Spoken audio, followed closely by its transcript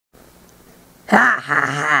Ha ha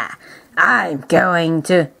ha! I'm going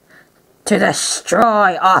to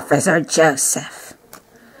destroy Officer Joseph.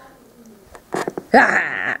 Ha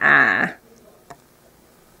ha ha!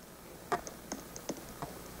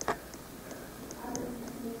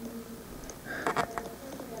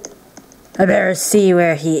 I better see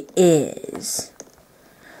where he is.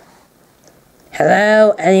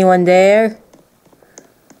 Hello? Anyone there?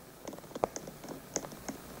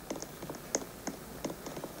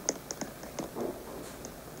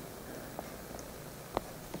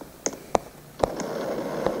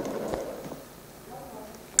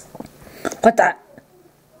 What the?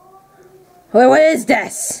 What is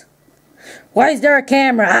this? Why is there a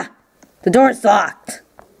camera? The door's locked.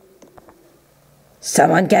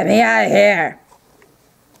 Someone get me out of here.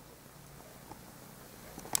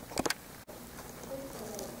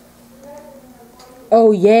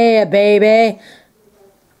 Oh yeah, baby.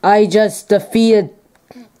 I just defeated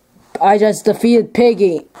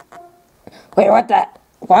Piggy. Wait, what the?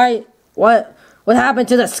 Why? What happened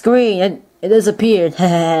to the screen? It disappeared.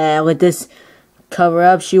 With this cover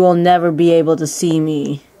up, she will never be able to see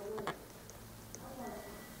me.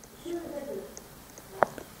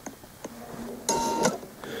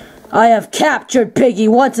 I have captured Piggy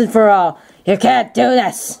once and for all. You can't do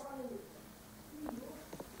this.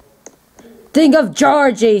 Think of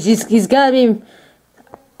Georgie. He's gotta be.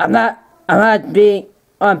 I'm not being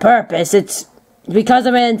on purpose. It's because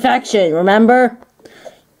of an infection. Remember?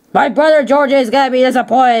 My brother Georgie is gonna be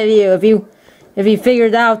disappointed in you if he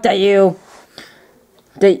figured out that you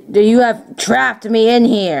have trapped me in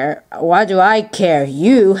here. Why do I care?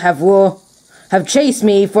 You have chased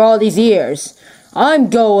me for all these years. I'm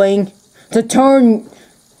going to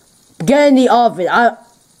get in the oven. I'm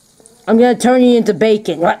gonna turn you into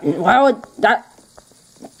bacon. What? Why would that?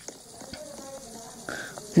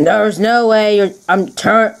 There's no way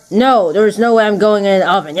No, there's no way I'm going in the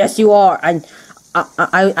oven. Yes, you are.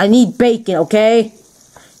 I need bacon, okay?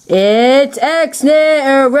 It's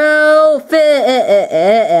X-Narrow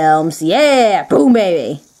Films. Yeah, boom,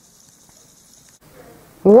 baby.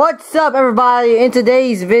 What's up, everybody? In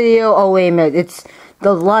today's video, oh wait a minute, it's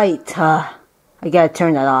the light. I gotta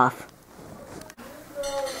turn that off.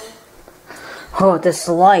 Oh, this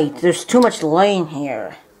light. There's too much light in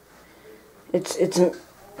here. There,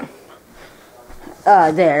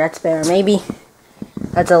 that's better. Maybe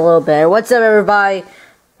that's a little better. What's up, everybody?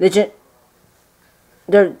 There's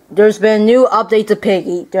been a new update to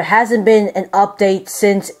Piggy. There hasn't been an update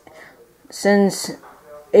since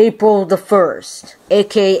April the 1st,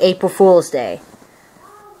 aka April Fool's Day.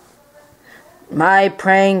 My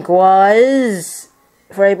prank was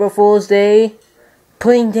for April Fool's Day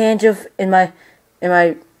putting dandruff in my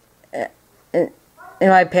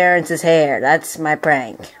parents' hair. That's my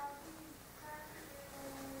prank.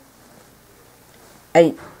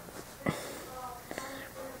 I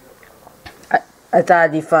thought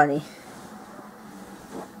it'd be funny.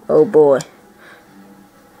 Oh boy.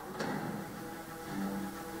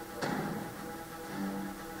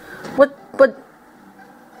 But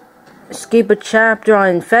escape a chapter on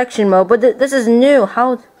infection mode, but this is new.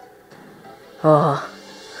 How? Oh,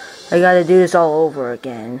 I gotta do this all over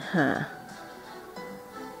again, huh?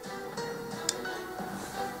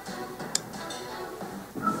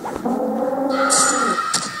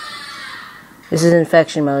 This is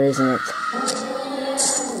infection mode, isn't it?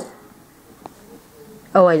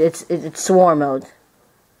 Oh wait, it's swarm mode.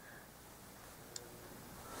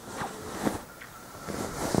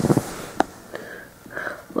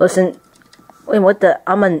 Listen, wait, what the?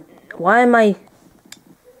 Why am I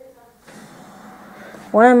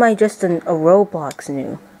just a Roblox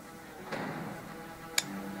new?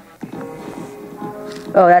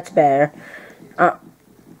 Oh, that's better.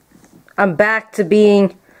 I'm back to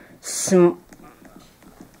being smart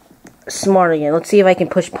again. Let's see if I can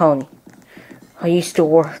push pony. I used to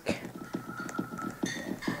work.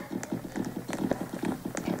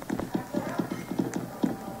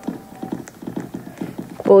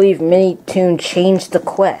 I believe Minitoon changed the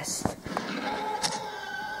quest.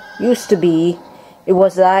 Used to be, it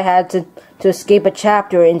was that I had to escape a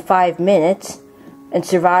chapter in 5 minutes and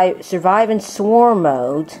survive in swarm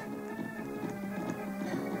mode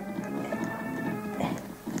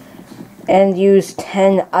and use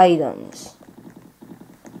 10 items.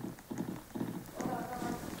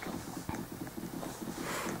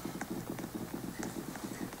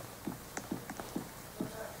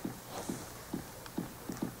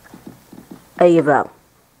 I give up.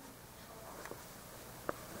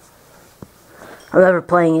 I'm never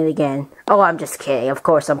playing it again. Oh, I'm just kidding. Of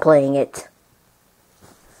course I'm playing it.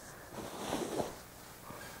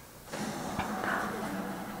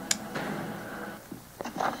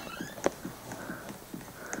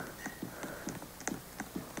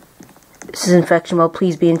 This is infection mode.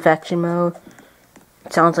 Please be infection mode.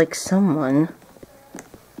 It sounds like someone.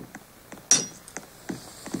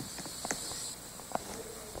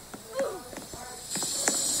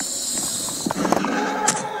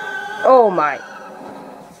 Oh my.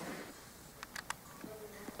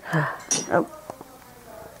 Oh.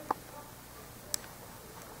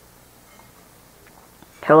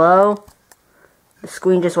 Hello? The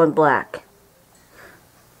screen just went black.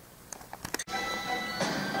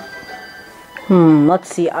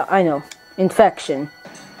 Let's see. I know. Infection.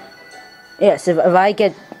 Yes, if I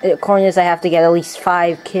get Cornus, I have to get at least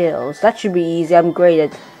 5 kills. That should be easy. I'm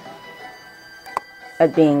great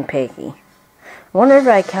at being picky. I wonder if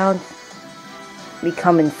I can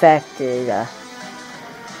become infected.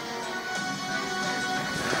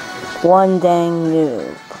 One dang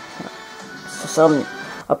noob. So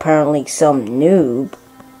apparently some noob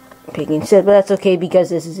picking shit, but that's okay because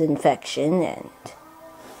this is infection and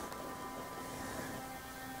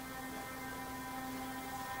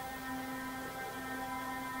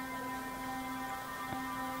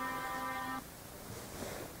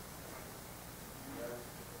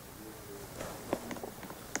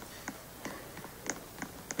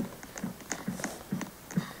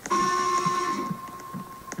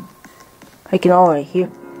I can already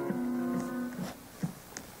hear.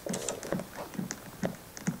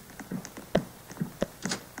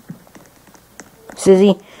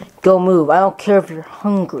 Sizzy, go move. I don't care if you're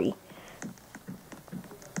hungry.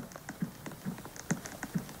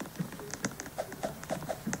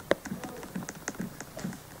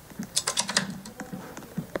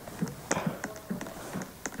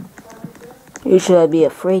 You should be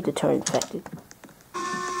afraid to turn infected.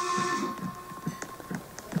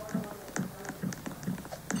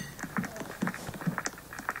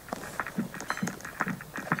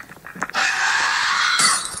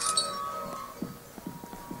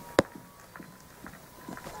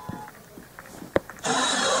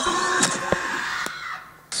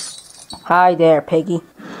 Hi there, Piggy.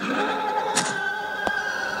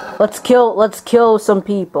 Let's kill some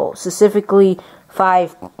people, specifically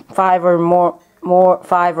five or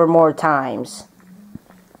more times.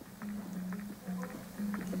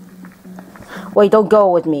 Wait, don't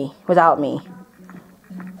go without me.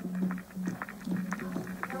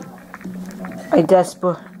 I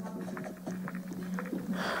desperate.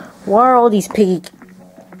 Why are all these piggy?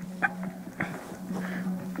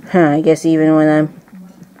 I guess even when I'm.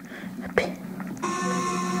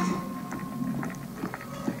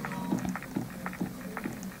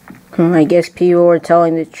 I guess people were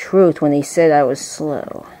telling the truth when they said I was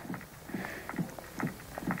slow.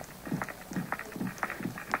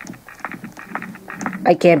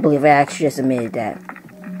 I can't believe I actually just admitted that.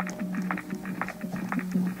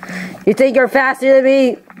 You think you're faster than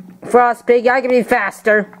me, Frost Pig? I can be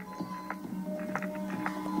faster.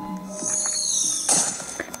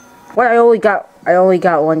 What? I only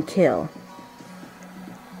got 1 kill.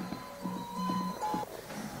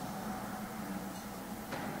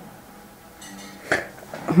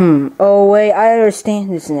 Oh wait, I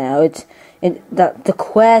understand this now. It's the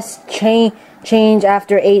quest change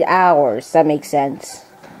after 8 hours. That makes sense.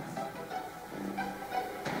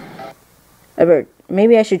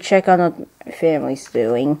 Maybe I should check on what my family's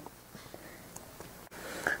doing.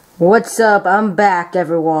 What's up? I'm back,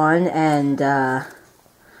 everyone, and I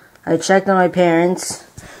checked on my parents,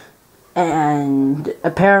 and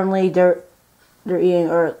apparently they're eating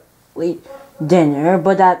early dinner,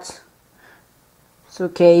 but it's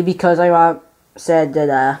okay because my mom said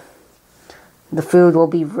that the food will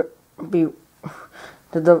be the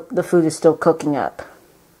food is still cooking up.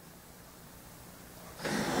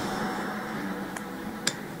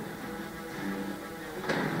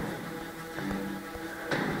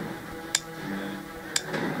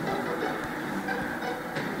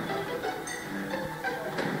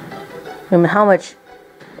 Wait a minute, how much?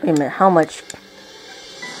 Wait a minute, how much?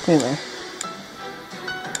 Wait a minute.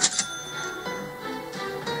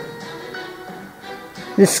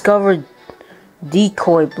 Discovered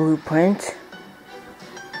decoy blueprint.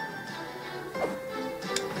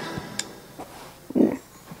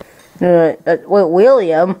 Wait,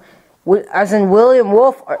 William? As in William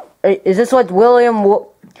Wolf? Is this what Is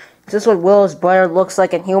this what Will's brother looks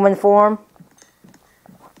like in human form?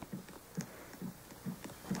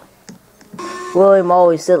 William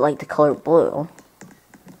always did like the color blue.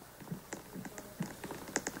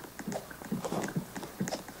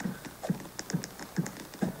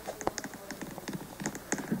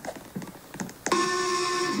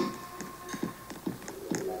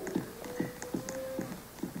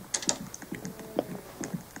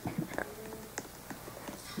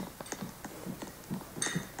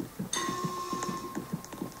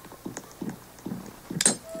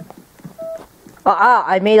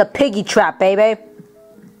 I made a piggy trap, baby.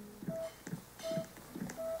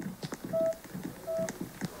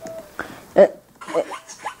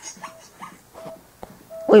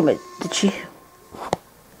 Wait a minute, did she?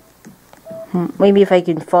 Maybe if I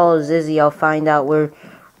can follow Zizzy, I'll find out where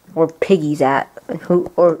Piggy's at,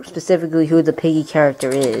 or specifically who the Piggy character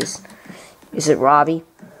is. Is it Robbie?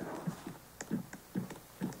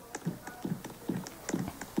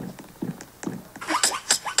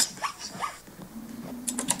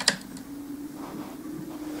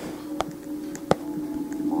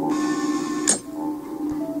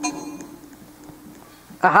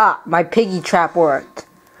 Aha! My piggy trap worked.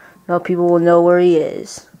 Now people will know where he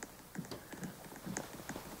is.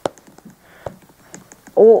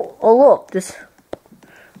 Oh look! Does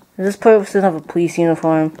this person have a police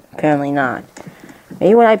uniform? Apparently not.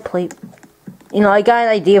 Maybe when I play... You know, I got an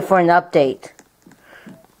idea for an update.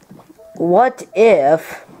 What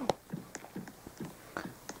if...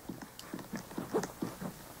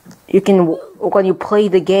 You can... When you play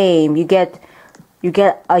the game, you get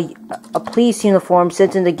a police uniform.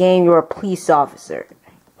 Since in the game you're a police officer.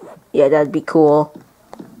 Yeah, that'd be cool.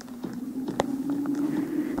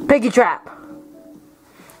 Piggy trap!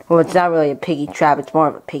 Well, it's not really a piggy trap, it's more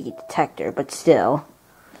of a piggy detector, but still.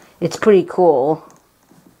 It's pretty cool.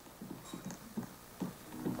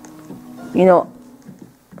 You know...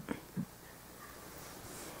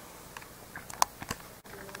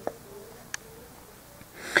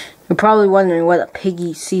 You're probably wondering what a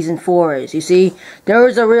Piggy Season 4 is. You see, there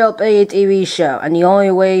is a real Piggy TV show, and the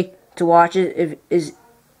only way to watch it is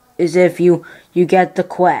if you get the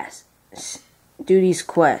quest. Do these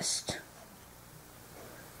quests.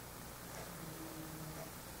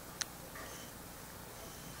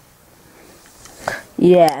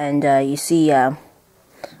 Yeah, and you see, I'm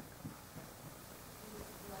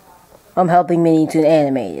helping Minnie to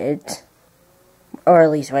animate it, or at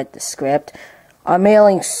least write the script. I'm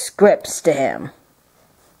mailing scripts to him.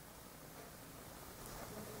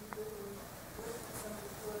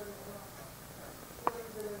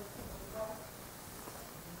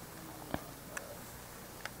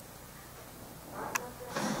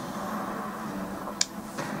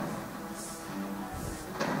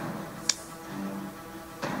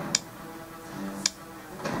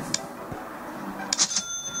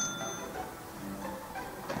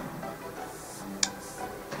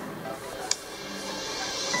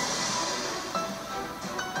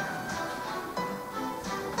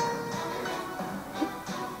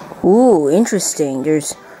 Ooh, interesting.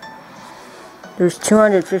 There's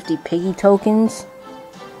 250 Piggy tokens.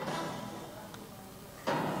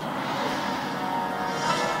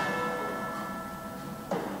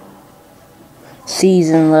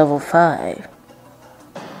 Season level 5.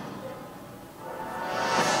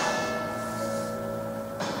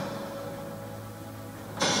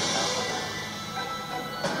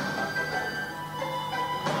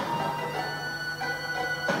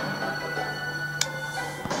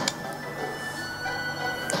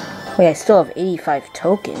 Wait, I still have 85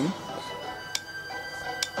 tokens.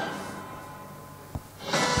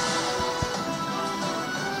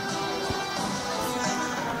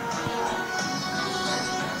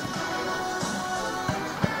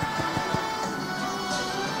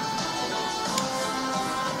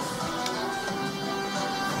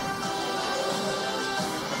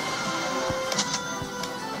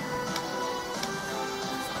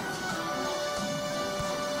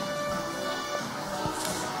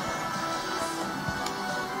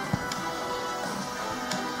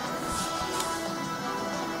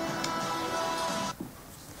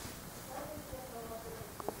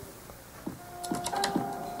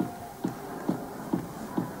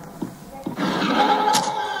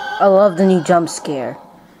 I love the new jump scare.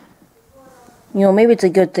 You know, maybe it's a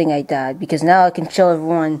good thing I died, because now I can show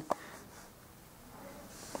everyone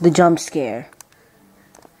the jump scare.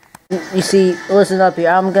 You see, listen up here.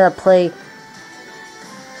 I'm gonna play.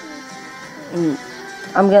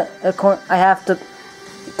 I have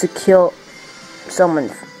to kill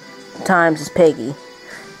someone times as Piggy,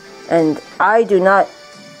 and I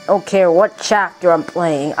don't care what chapter I'm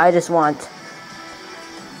playing. I just want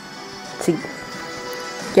to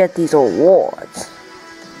get these awards.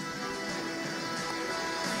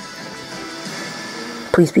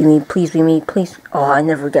 Please be me, please be me, please. Oh, I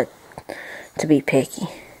never get to be Piggy.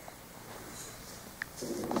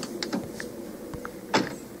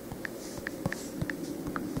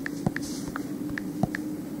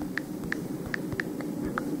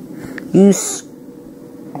 You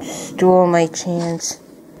stole my chance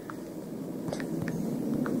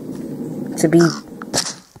to be...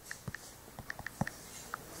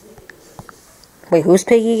 Wait, who's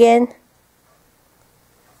Piggy again?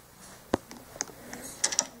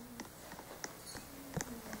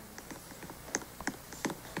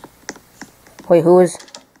 Wait, who is...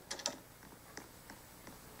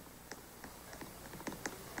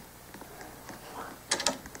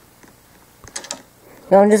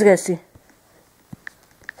 No, I'm just gonna see.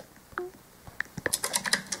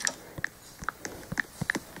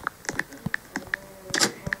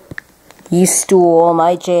 You stole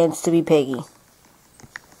my chance to be Piggy.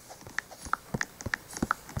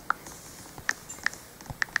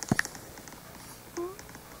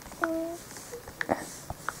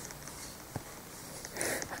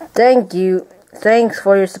 Thank you. Thanks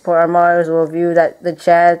for your support. Our models will view that the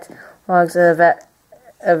chat logs and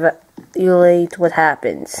evaluate what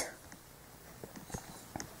happens.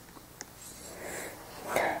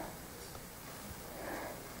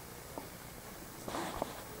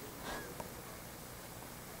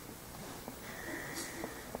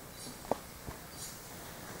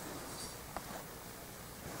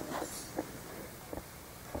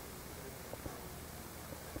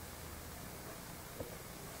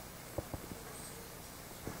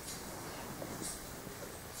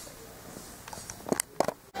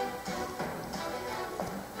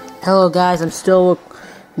 Hello guys, I'm still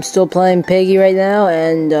playing Piggy right now,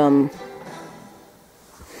 and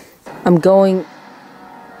I'm going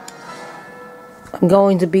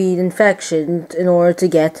to beat Infection in order to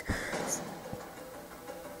get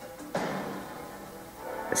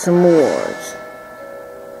some rewards.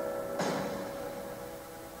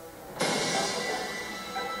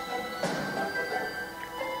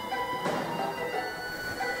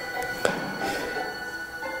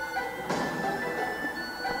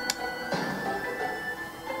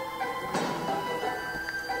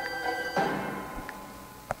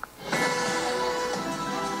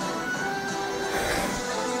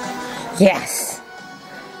 Yes!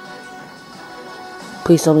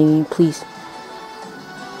 Please tell me, please.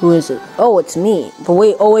 Who is it? Oh, it's me. But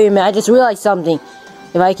wait, oh wait a minute, I just realized something.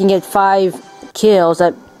 If I can get 5 kills,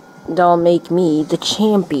 that'll make me the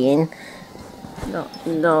champion.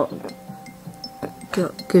 No.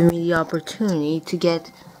 Give me the opportunity to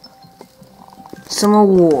get some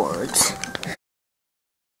awards.